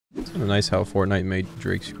It's kind of nice how Fortnite made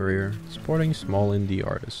Drake's career, supporting small indie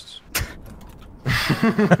artists.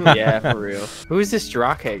 Yeah, for real. Who's this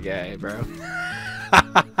Drake guy, bro?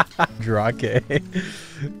 Drake.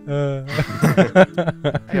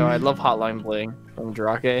 Yo, I love Hotline Bling from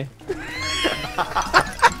Drake.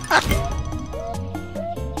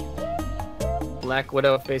 Black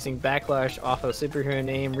Widow facing backlash off of superhero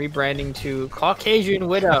name, rebranding to Caucasian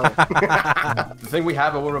Widow. The thing we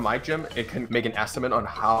have over at my gym, it can make an estimate on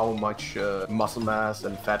how much muscle mass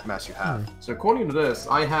and fat mass you have. So according to this,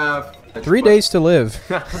 I have 3 days to live.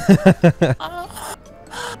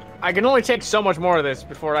 I can only take so much more of this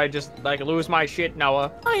before I just like lose my shit,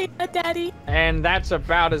 Noah. Hi, Daddy. And that's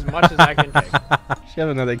about as much as I can take. She have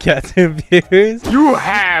another cat to abuse. You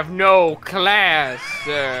have no class,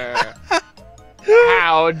 sir.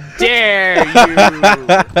 How dare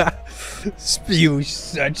you! Spew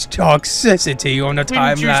such toxicity on the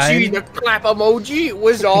timeline. Didn't you see the clap emoji? It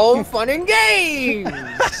was all fun and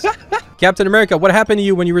games. Captain America, what happened to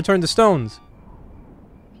you when you returned the stones?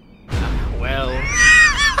 Well,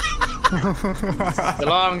 it's a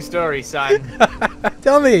long story, son.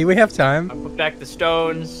 Tell me, we have time. I put back the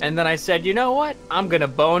stones, and then I said, you know what? I'm gonna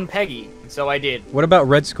bone Peggy. So I did. What about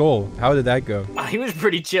Red Skull? How did that go? He was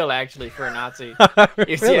pretty chill, actually, for a Nazi.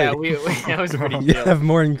 Really? Yeah, that was pretty You chill. have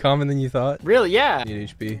more in common than you thought? Really, yeah. Need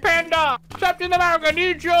HP. Panda, Captain America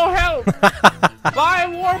needs your help. Buy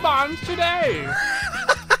war bonds today.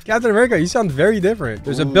 Captain America, you sound very different.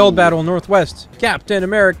 There's a build battle northwest. Captain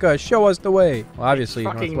America, show us the way. Well, obviously,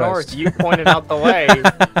 Fucking northwest. north, you pointed out the way.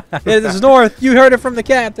 It is north. You heard it from the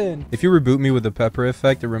captain. If you reboot me with the pepper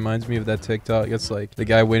effect, it reminds me of that TikTok. It's like the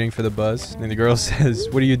guy waiting for the bus, and the girl says,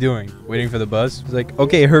 "What are you doing? Waiting for the bus?" He's like,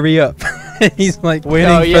 "Okay, hurry up." He's like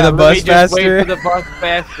waiting for the bus faster. Wait for the bus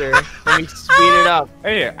faster. Let me speed it up.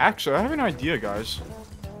 Hey, actually, I have an idea, guys.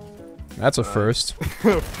 That's a first.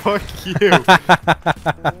 Fuck you.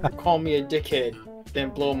 Call me a dickhead, then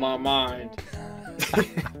blow my mind.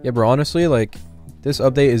 Yeah, bro, honestly, like, this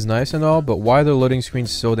update is nice and all, but why are the loading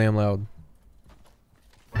screens so damn loud?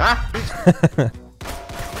 Yeah,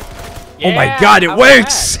 Oh my god, it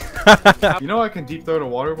works! You know I can deep throat a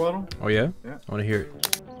water bottle? Oh yeah? Yeah. I want to hear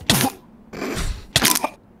it.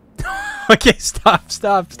 Okay, stop.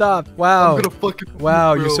 Wow. I'm gonna fucking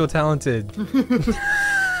Wow, you're so talented.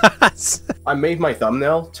 I made my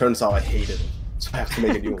thumbnail. Turns out I hated it, so I have to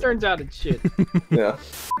make a new one. Turns out it's shit. Yeah.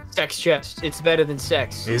 Sex chest. It's better than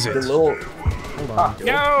sex. Is The it? little. Hold on.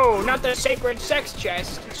 No, not the sacred sex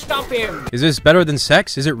chest. Stop him. Is this better than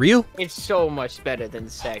sex? Is it real? It's so much better than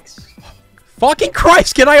sex. Fucking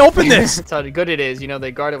Christ, can I open this? That's how good it is. You know, they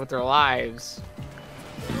guard it with their lives.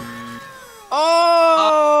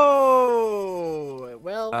 Oh!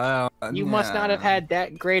 Well, you must not have had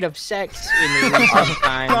that great of sex in the recent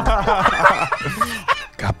time.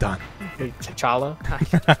 Captain. T'Challa?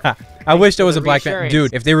 I wish there was a Black Panther.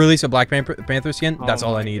 Reassurance. Dude, if they release a Black Panther skin, that's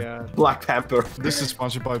all I need. God. Black Panther. This is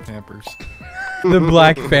sponsored by Pampers. The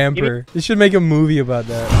Black Panther. You should make a movie about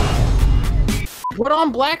that. Put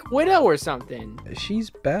on Black Widow or something. She's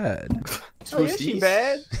bad. Oh, is she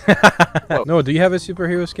bad? No, do you have a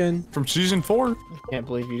superhero skin? From season 4. Can't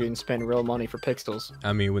believe you didn't spend real money for pixels.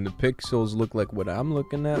 I mean, when the pixels look like what I'm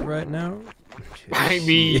looking at right now. I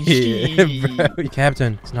mean, Yeah, bro.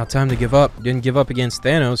 Captain, it's not time to give up. You didn't give up against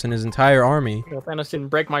Thanos and his entire army. Well, Thanos didn't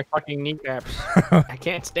break my fucking kneecaps. I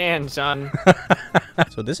can't stand, son.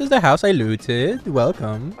 So this is the house I looted.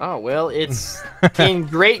 Welcome. Oh, well, it's in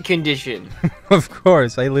great condition. Of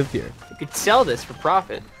course, I live here. You could sell this for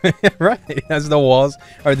profit. Right, as the walls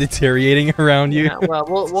are deteriorating around you. Yeah, well,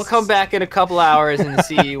 we'll come back in a couple hours and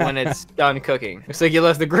see when it's done cooking. Looks like you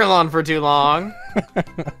left the grill on for too long.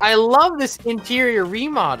 I love this interior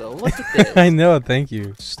remodel. Look at this. I know, thank you.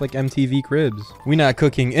 It's just like MTV Cribs. We not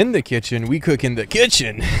cooking in the kitchen, we cook in the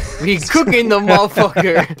kitchen. We cooking the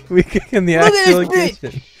motherfucker. We cook in the Look at actual this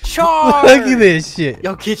kitchen. Char. Look at this shit.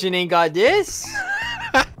 Your kitchen ain't got this?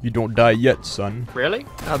 You don't die yet, son. Really?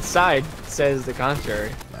 Outside says the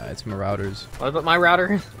contrary. It's Marauders. What about my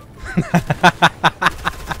router?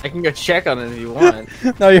 I can go check on it if you want.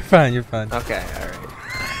 No, you're fine, you're fine. Okay, alright.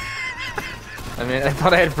 I mean, I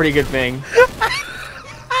thought I had a pretty good thing.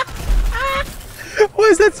 Why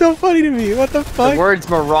is that so funny to me? What the fuck? The word's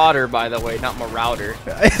marauder, by the way, not marauder.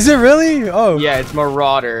 Is it really? Oh. Yeah, it's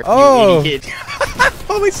marauder. Oh. You idiot. I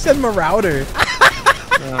always said Marauder.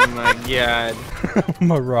 Oh my god.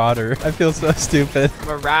 Marauder. I feel so stupid.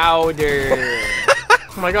 Marauder.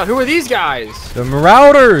 Oh my god, who are these guys? The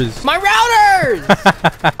Marauders. My router! bears.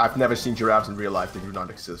 I've never seen giraffes in real life. They do not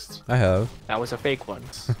exist. I have. That was a fake one.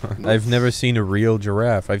 I've never seen a real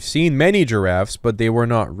giraffe. I've seen many giraffes, but they were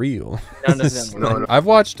not real. None of them. No. I've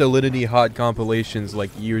watched Alinity Hot compilations like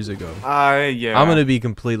years ago. Yeah. I'm gonna be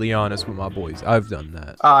completely honest with my boys. I've done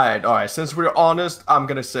that. Alright. Since we're honest, I'm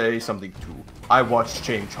gonna say something too. I watched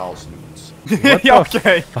James Charles nudes.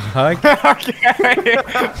 Okay. Fuck? Okay.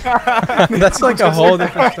 That's like a whole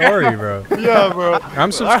different story, bro. Yeah, bro.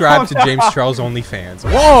 I'm subscribed to James Charles OnlyFans.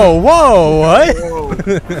 Whoa, what?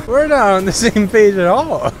 Whoa. We're not on the same page at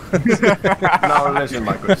all. Now listen,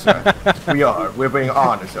 my good sir. We're being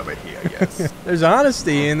honest over here, yes. There's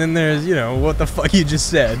honesty, and then there's, you know, what the fuck you just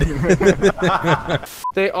said.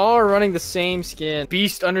 They all are running the same skin.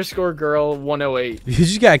 Beast_girl 108. You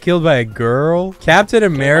just got killed by a girl? Captain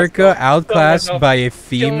America outclassed by a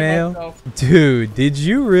female? Dude, did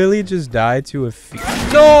you really just die to a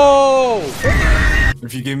female? No!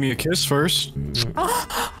 If you give me a kiss first.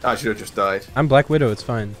 I should have just died. I'm Black Widow, it's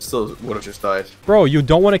fine. Still would have just died. Bro, you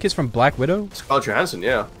don't want a kiss from Black Widow? Scarlett Johansson,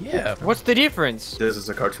 yeah. Yeah. What's the difference? This is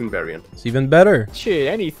a cartoon variant. It's even better. Shit,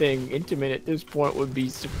 anything intimate at this point would be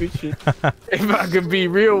sufficient. If I could be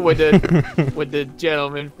real with the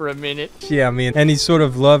gentleman for a minute. Yeah, I mean, any sort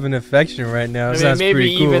of love and affection right now I mean, sounds maybe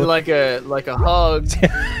pretty cool. even like a hug,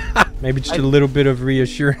 Maybe just a little bit of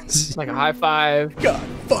reassurance. like a high five. God,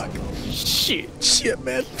 fuck. Shit,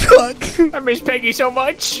 Man, fuck. I miss Peggy so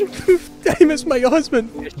much. I miss my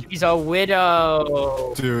husband. She's a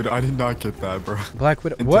widow. Dude, I did not get that, bro. Black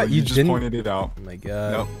Widow. Until What? You You just didn't? pointed it out. Oh my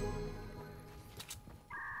god. Nope.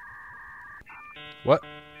 What?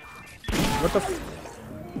 What the f-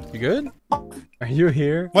 You good? Are you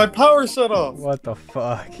here? My power shut off. What the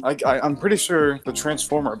fuck? I'm pretty sure the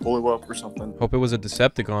transformer blew up or something. Hope it was a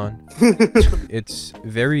Decepticon. It's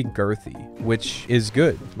very girthy, which is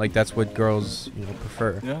good. Like, that's what girls, you know,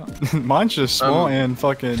 prefer. Yeah. Mine's just small and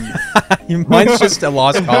fucking. Mine's just a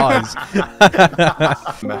lost cause.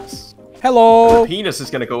 Mess. Hello! Penis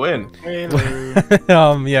is gonna go in.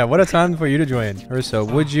 Yeah, what a time for you to join. Urso,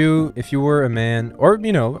 would you, if you were a man, or,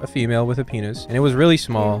 you know, a female with a penis, and it was really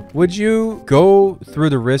small, would you go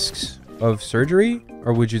through the risks of surgery,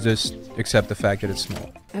 or would you just accept the fact that it's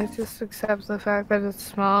small? I just accept the fact that it's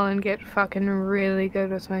small and get fucking really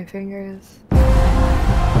good with my fingers.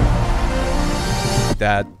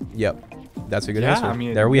 Yep. That's a good Yeah, answer. I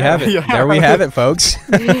mean, there we yeah, have it. yeah. There we have it, folks.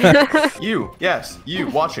 You, yes, you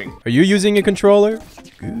watching. Are you using a controller?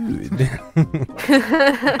 Good.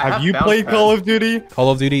 Have you bounce played pad. Call of Duty?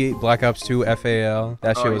 Call of Duty, Black Ops 2, FAL.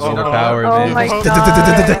 That shit was Oh, overpowered, Oh man. my god.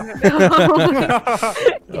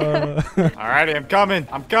 Alrighty, I'm coming.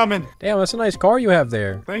 I'm coming. Damn, that's a nice car you have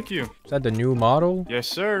there. Thank you. Is that the new model? Yes,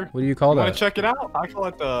 sir. What do you call Want that? to check it out? I call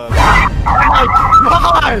it the.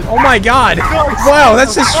 Oh my god! Wow,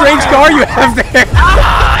 that's a strange car you have there.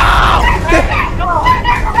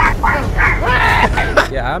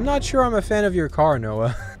 Yeah, I'm not sure I'm a fan of your car,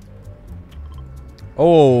 Noah.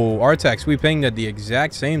 Oh, Artex, we pinged at the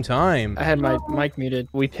exact same time. I had my mic muted.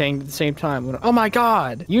 We pinged at the same time. Oh my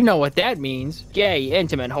god! You know what that means. Gay,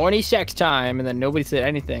 intimate, horny sex time. And then nobody said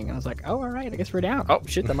anything. I was like, oh, alright, I guess we're down. Oh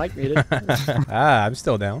shit, the mic muted. I'm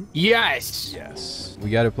still down. Yes! Yes. We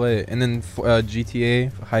gotta play it. And then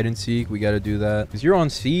GTA, hide and seek, we gotta do that. Because you're on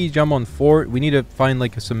Siege, I'm on Fort. We need to find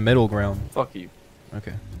like some middle ground. Fuck you.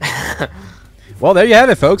 Okay. Well, there you have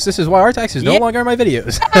it, folks. This is why Artex is no longer in my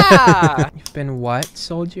videos. Ah! You've been what,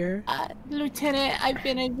 soldier? Lieutenant, I've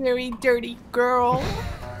been a very dirty girl.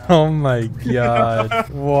 Oh my god.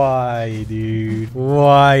 Why, dude?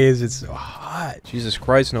 Why is it so hot? Jesus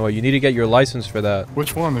Christ, Noah. You need to get your license for that.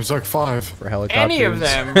 Which one? There's like 5. For helicopters. Any of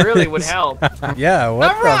them really would help. Yeah,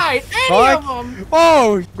 what Alright, the any of fuck? them.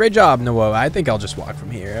 Oh, great job, Noah. I think I'll just walk from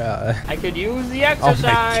here. I could use the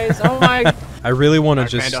exercise. Oh my. I really want to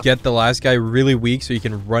Alright, just Panda. get the last guy really weak so you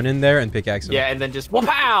can run in there and pickaxe him. Yeah, and then just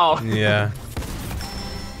whoop-pow. Yeah.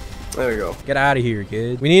 There we go. Get out of here,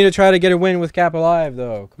 kid. We need to try to get a win with Cap Alive,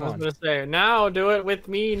 though. I Come was on. gonna say, now do it with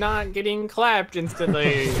me not getting clapped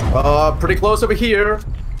instantly. Pretty close over here.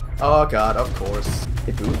 Oh god, of course.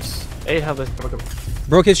 Hey, Vootz. Hey, how this?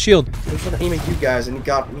 Broke his shield. I was trying to aim at you guys and he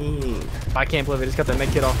got me. I can't believe it. Just got that med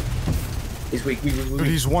kit off. He's weak. Dude,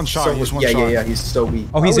 he's one shot. So He's weak. one shot. Yeah, he's so weak.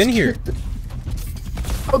 Oh, he's I was in here. kidding.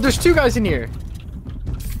 Oh, there's 2 guys in here.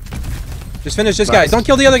 Just finish this Nice. guy. Don't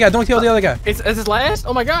kill the other guy. Don't kill the other guy. Is this last?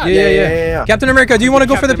 Oh my god. Yeah. Captain America, do you want to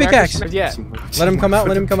go for the Captain pickaxe? America- Yeah. Let him come out.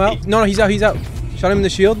 Let him come out. No, he's out. He's out. Shot him in the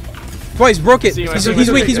shield. Twice. Broke it. See you, He's see you, weak.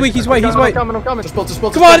 see you. He's weak. He's white. He's I'm white. coming. I'm coming. Just build, just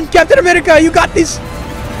build, Come just on, Captain America. You got this.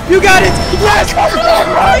 You got it. Yes.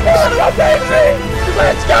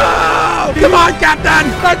 Let's go! Come on, Captain!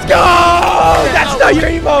 Let's go! That's not your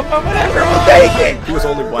emo, but whatever, we'll take it! He was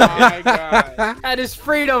only one. Oh my God. That is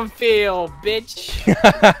freedom feel, bitch.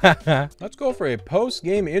 Let's go for a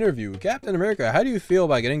post-game interview. Captain America, how do you feel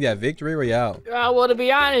about getting that victory royale? Well, to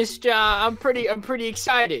be honest, I'm pretty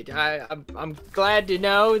excited. I'm glad to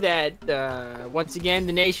know that once again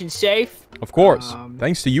the nation's safe. Of course,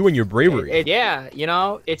 thanks to you and your bravery. Yeah, you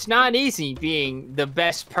know, it's not easy being the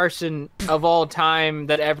best person of all time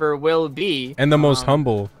that ever will be. And the most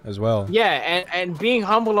humble as well. Yeah, and being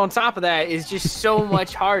humble on top of that is just so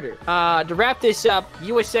much harder. To wrap this up,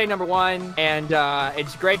 USA #1, and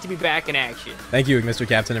it's great to be back in action. Thank you, Mr.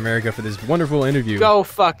 Captain America, for this wonderful interview. Go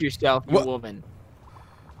fuck yourself, you woman.